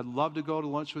 I'd love to go to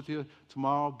lunch with you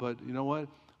tomorrow. But you know what?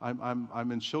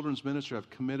 I'm in children's ministry. I've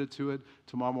committed to it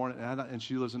tomorrow morning. And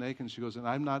she lives in Aiken. She goes, and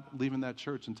I'm not leaving that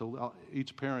church until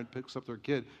each parent picks up their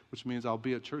kid, which means I'll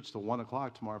be at church till 1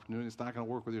 o'clock tomorrow afternoon. It's not going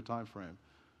to work with your time frame.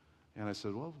 And I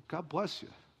said, well, God bless you.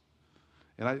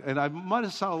 And I might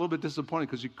have sounded a little bit disappointed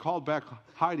because you called back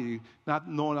Heidi not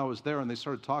knowing I was there, and they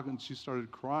started talking, and she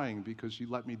started crying because she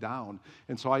let me down.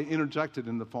 And so I interjected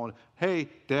in the phone, hey,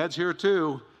 Dad's here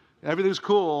too. Everything's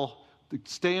cool.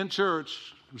 Stay in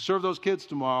church. Serve those kids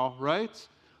tomorrow, right?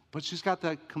 But she's got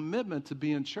that commitment to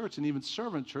be in church and even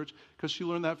serve in church because she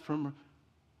learned that from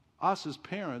us as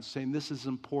parents saying this is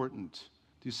important.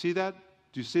 Do you see that?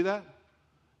 Do you see that?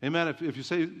 Amen. If you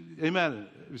say amen,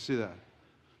 if you see that.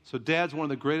 So dad's one of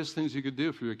the greatest things you could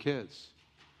do for your kids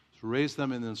is raise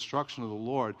them in the instruction of the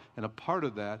Lord. And a part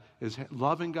of that is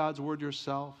loving God's word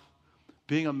yourself,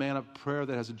 being a man of prayer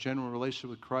that has a genuine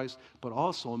relationship with Christ, but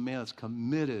also a man that's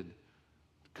committed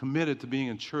to being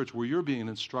in church where you're being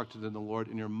instructed in the Lord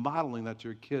and you're modeling that to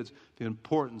your kids, the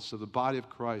importance of the body of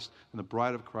Christ and the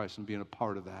bride of Christ and being a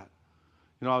part of that.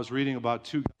 I was reading about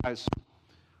two guys.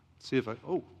 Let's see if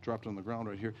dropped on the ground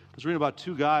right here. I was reading about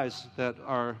two guys that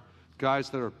are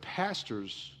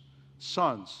pastors'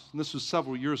 sons. And this was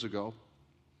several years ago.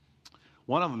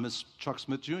 One of them is Chuck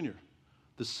Smith Jr.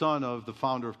 the son of the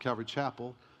founder of Calvary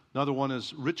Chapel. Another one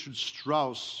is Richard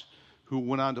Strauss, who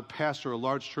went on to pastor a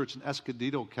large church in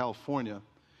Escondido, California.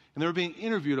 And they were being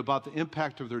interviewed about the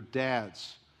impact of their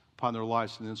dads upon their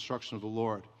lives and the instruction of the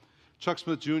Lord. Chuck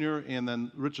Smith Jr. and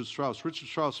then Richard Strauss. Richard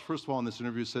Strauss, first of all, in this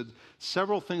interview said,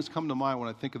 several things come to mind when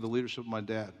I think of the leadership of my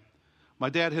dad. My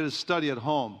dad had his study at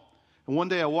home. And one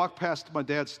day I walked past my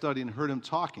dad's study and heard him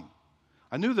talking.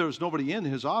 I knew there was nobody in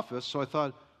his office, so I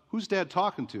thought, who's Dad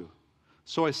talking to?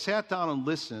 So I sat down and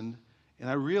listened, and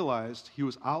I realized he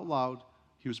was out loud,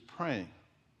 he was praying.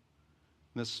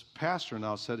 And this pastor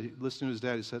now said, listening to his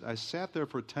dad, he said, I sat there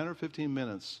for 10 or 15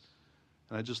 minutes,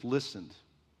 and I just listened.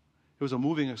 It was a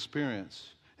moving experience.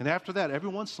 And after that, every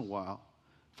once in a while,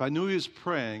 if I knew he was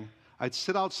praying, I'd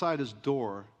sit outside his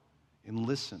door and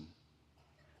listen.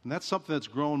 And that's something that's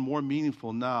grown more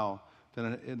meaningful now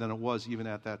than it was even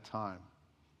at that time.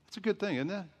 It's a good thing, isn't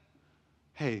it?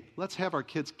 Hey, let's have our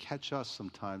kids catch us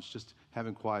sometimes, just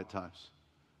having quiet times,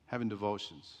 having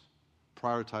devotions,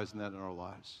 prioritizing that in our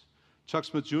lives. Chuck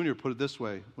Smith Jr. put it this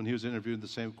way when he was interviewed, the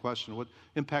same question, what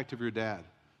impact of your dad?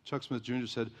 Chuck Smith Jr.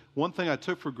 said, one thing I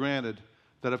took for granted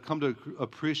that I've come to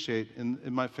appreciate in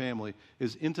my family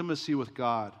is intimacy with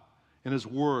God and His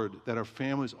Word that our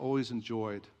families always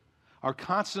enjoyed. Our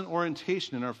constant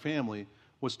orientation in our family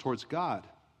was towards God.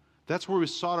 That's where we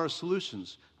sought our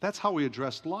solutions. That's how we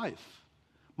addressed life.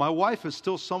 My wife is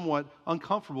still somewhat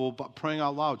uncomfortable about praying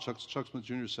out loud, Chuck Smith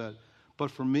Jr. said.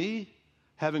 But for me,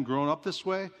 having grown up this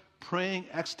way, praying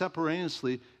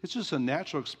extemporaneously, it's just a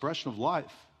natural expression of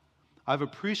life. I've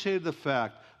appreciated the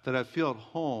fact that I feel at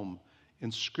home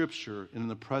in Scripture and in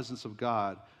the presence of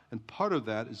God, and part of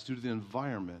that is due to the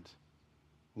environment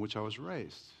in which I was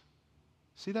raised.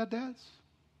 See that, dads?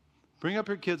 Bring up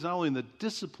your kids not only in the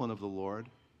discipline of the Lord,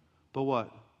 but what?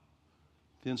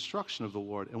 The instruction of the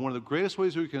Lord. And one of the greatest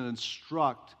ways we can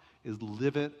instruct is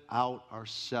live it out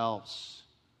ourselves.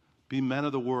 Be men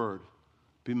of the Word.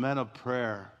 Be men of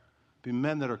prayer. Be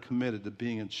men that are committed to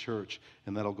being in church,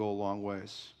 and that'll go a long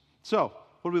ways. So,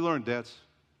 what do we learn, dads?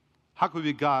 How can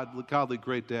we be godly,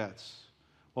 great dads?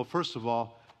 Well, first of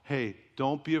all, hey,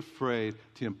 don't be afraid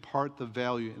to impart the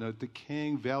value in a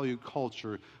decaying value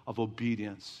culture of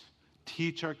obedience.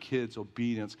 Teach our kids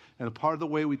obedience. And a part of the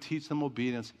way we teach them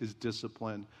obedience is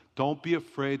discipline. Don't be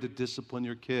afraid to discipline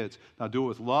your kids. Now, do it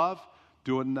with love.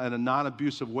 Do it in a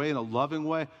non-abusive way, in a loving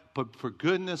way. But for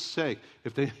goodness sake,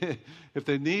 if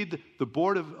they need the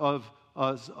board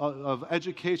of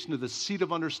education to the seat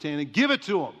of understanding, give it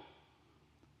to them.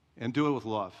 And do it with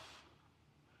love.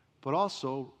 But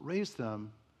also raise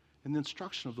them in the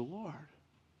instruction of the Lord.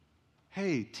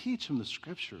 Hey, teach them the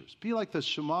Scriptures. Be like the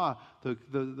Shema,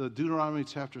 the Deuteronomy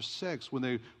chapter 6, when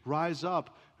they rise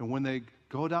up and when they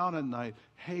go down at night.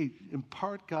 Hey,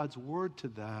 impart God's Word to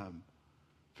them.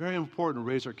 Very important to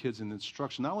raise our kids in the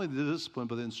instruction, not only the discipline,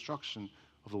 but the instruction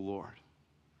of the Lord.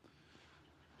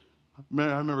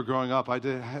 I remember growing up, I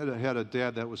had a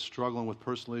dad that was struggling with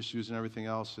personal issues and everything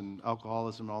else, and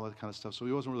alcoholism and all that kind of stuff, so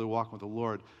he wasn't really walking with the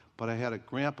Lord. But I had a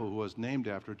grandpa who was named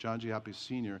after John G. Hoppe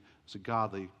Sr. He was a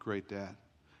godly, great dad. And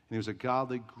he was a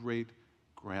godly, great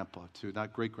grandpa, too.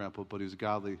 Not great-grandpa, but he was a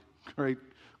godly, great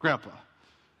grandpa.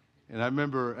 And I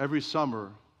remember every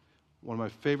summer, one of my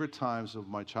favorite times of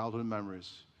my childhood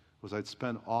memories was I'd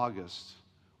spend August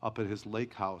up at his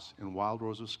lake house in Wild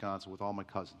Rose, Wisconsin with all my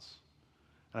cousins.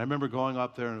 And I remember going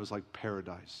up there, and it was like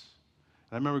paradise.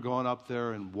 And I remember going up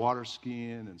there and water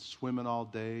skiing and swimming all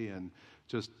day and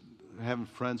just having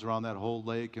friends around that whole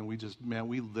lake, and we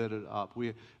lit it up.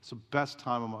 It's the best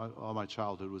time of my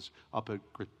childhood was up at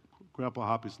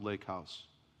Grandpa Hoppe's lake house.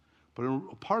 But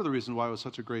a part of the reason why it was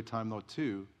such a great time, though,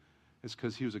 too, is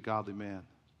because he was a godly man. And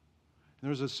there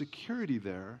was a security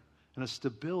there and a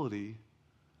stability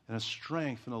and a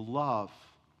strength and a love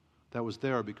that was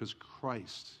there because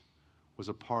Christ was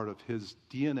a part of his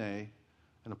DNA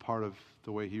and a part of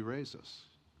the way he raised us.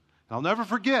 And I'll never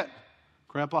forget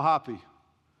Grandpa Hoppe.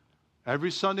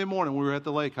 Every Sunday morning we were at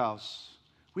the lake house.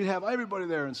 We'd have everybody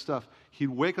there and stuff. He'd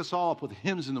wake us all up with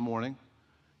hymns in the morning.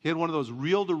 He had one of those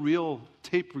reel-to-reel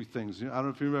tape things. I don't know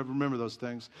if you ever remember those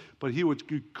things. But he would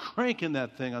be cranking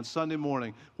that thing on Sunday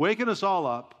morning, waking us all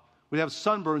up. We'd have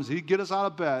sunburns. He'd get us out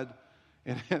of bed.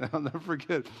 And I'll never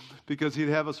forget, because he'd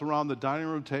have us around the dining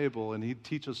room table, and he'd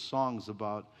teach us songs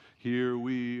about, here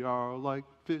we are like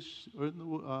fish. I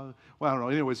don't know.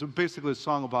 Anyways, so basically a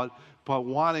song about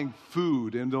wanting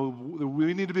food, and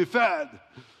we need to be fed.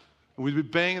 And we'd be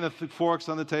banging the forks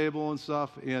on the table and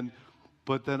stuff.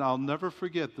 But then I'll never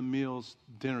forget the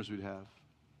dinners we'd have.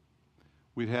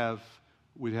 We'd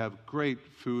have great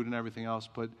food and everything else,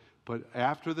 but But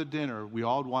after the dinner, we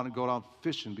all would want to go down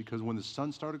fishing because when the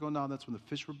sun started going down, that's when the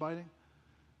fish were biting.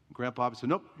 Grandpa Hoppy said,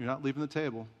 nope, you're not leaving the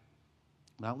table.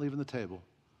 Not leaving the table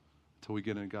until we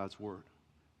get into God's Word.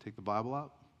 Take the Bible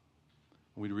out,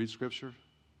 and we'd read Scripture, and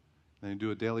then he'd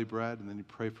do a daily bread, and then he'd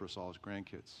pray for us all as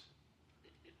grandkids.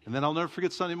 And then I'll never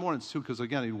forget Sunday mornings, too, because,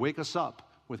 again, he'd wake us up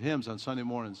with hymns on Sunday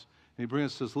mornings. And he'd bring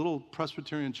us to this little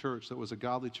Presbyterian church that was a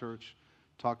godly church,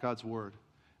 taught God's Word.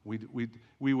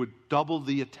 We would double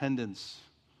the attendance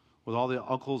with all the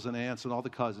uncles and aunts and all the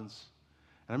cousins.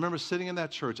 And I remember sitting in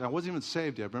that church. I wasn't even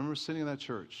saved yet. I remember sitting in that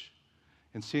church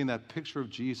and seeing that picture of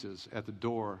Jesus at the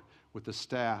door with the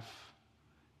staff.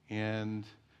 And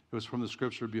it was from the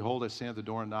Scripture, behold, I stand at the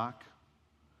door and knock.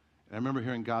 And I remember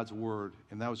hearing God's Word,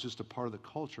 and that was just a part of the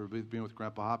culture of being with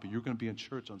Grandpa Hoppy. You're going to be in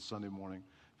church on Sunday morning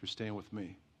if you're staying with me.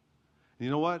 And you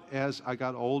know what? As I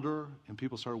got older and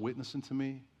people started witnessing to me,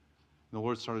 and the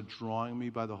Lord started drawing me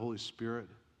by the Holy Spirit,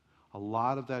 a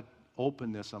lot of that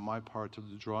openness on my part to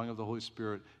the drawing of the Holy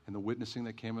Spirit and the witnessing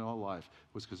that came in my life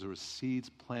was because there were seeds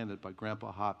planted by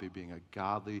Grandpa Hoppy being a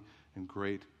godly and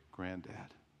great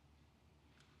granddad.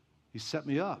 He set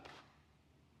me up.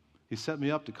 He set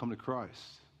me up to come to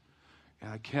Christ.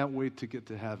 And I can't wait to get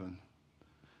to heaven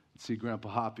and see Grandpa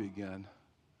Hoppy again.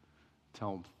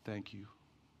 Tell him, thank you.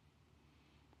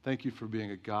 Thank you for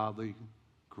being a godly,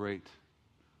 great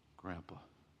grandpa.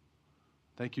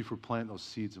 Thank you for planting those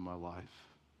seeds in my life.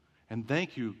 And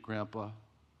thank you, Grandpa,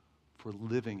 for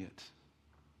living it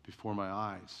before my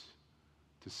eyes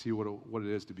to see what it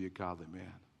is to be a godly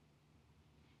man.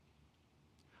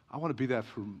 I want to be that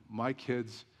for my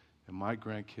kids and my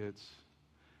grandkids.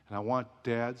 And I want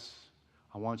dads,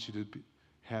 I want you to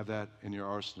have that in your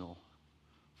arsenal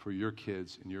for your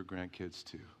kids and your grandkids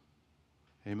too.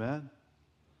 Amen?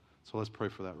 So let's pray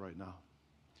for that right now.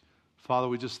 Father,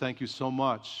 we just thank you so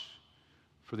much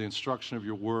for the instruction of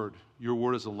your word. Your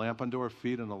word is a lamp unto our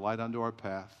feet and a light unto our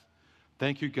path.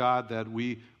 Thank you, God, that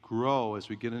we grow as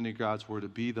we get into God's word to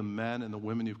be the men and the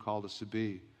women you've called us to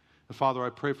be. And Father, I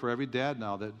pray for every dad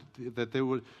now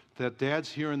that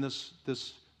dads here in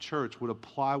this church would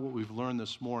apply what we've learned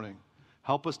this morning.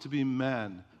 Help us to be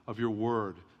men of your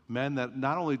word, men that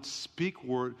not only speak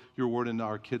your word into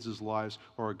our kids' lives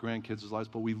or our grandkids' lives,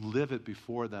 but we live it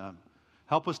before them.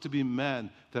 Help us to be men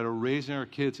that are raising our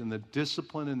kids in the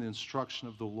discipline and the instruction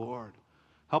of the Lord.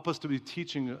 Help us to be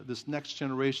teaching this next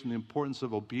generation the importance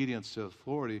of obedience to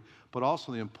authority, but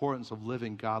also the importance of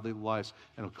living godly lives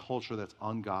in a culture that's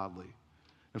ungodly.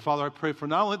 And Father, I pray for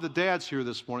not only the dads here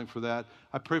this morning for that,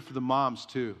 I pray for the moms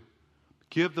too.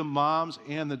 Give the moms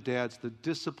and the dads the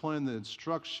discipline, the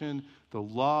instruction, the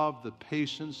love, the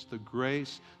patience, the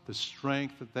grace, the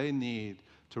strength that they need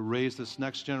to raise this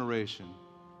next generation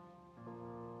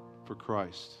for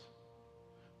Christ.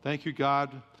 Thank you,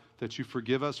 God, that you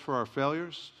forgive us for our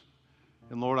failures.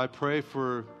 And Lord, I pray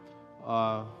for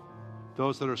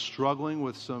those that are struggling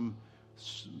with some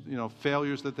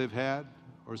failures that they've had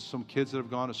or some kids that have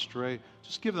gone astray.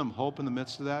 Just give them hope in the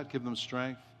midst of that. Give them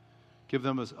strength. Give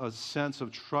them a sense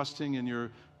of trusting in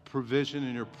your provision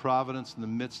and your providence in the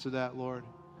midst of that, Lord.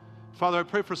 Father, I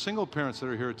pray for single parents that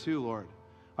are here too, Lord.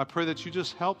 I pray that you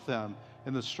just help them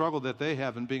in the struggle that they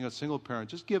have in being a single parent.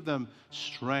 Just give them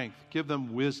strength, give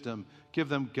them wisdom, give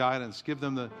them guidance, give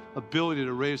them the ability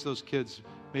to raise those kids,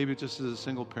 maybe just as a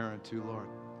single parent too, Lord.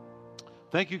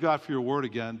 Thank you, God, for your word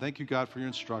again. Thank you, God, for your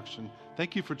instruction.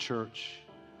 Thank you for church.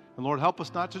 And Lord, help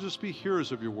us not to just be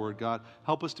hearers of your word, God.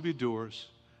 Help us to be doers.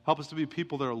 Help us to be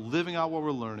people that are living out what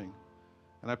we're learning.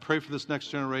 And I pray for this next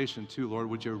generation too, Lord.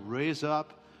 Would you raise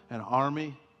up an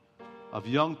army of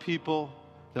young people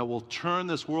that will turn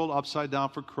this world upside down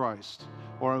for Christ,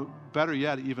 or better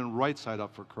yet, even right side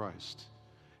up for Christ.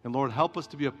 And Lord, help us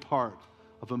to be a part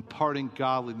of imparting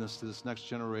godliness to this next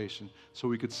generation so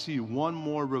we could see one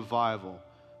more revival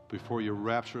before you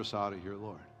rapture us out of here,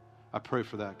 Lord. I pray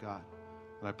for that, God.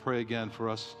 And I pray again for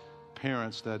us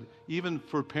parents, that even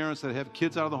for parents that have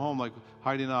kids out of the home like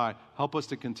Heidi and I, help us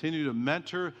to continue to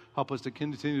mentor, help us to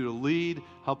continue to lead,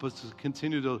 help us to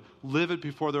continue to live it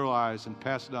before their eyes and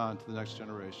pass it on to the next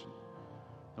generation.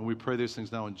 And we pray these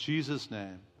things now in Jesus'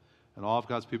 name. And all of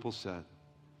God's people said,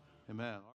 amen.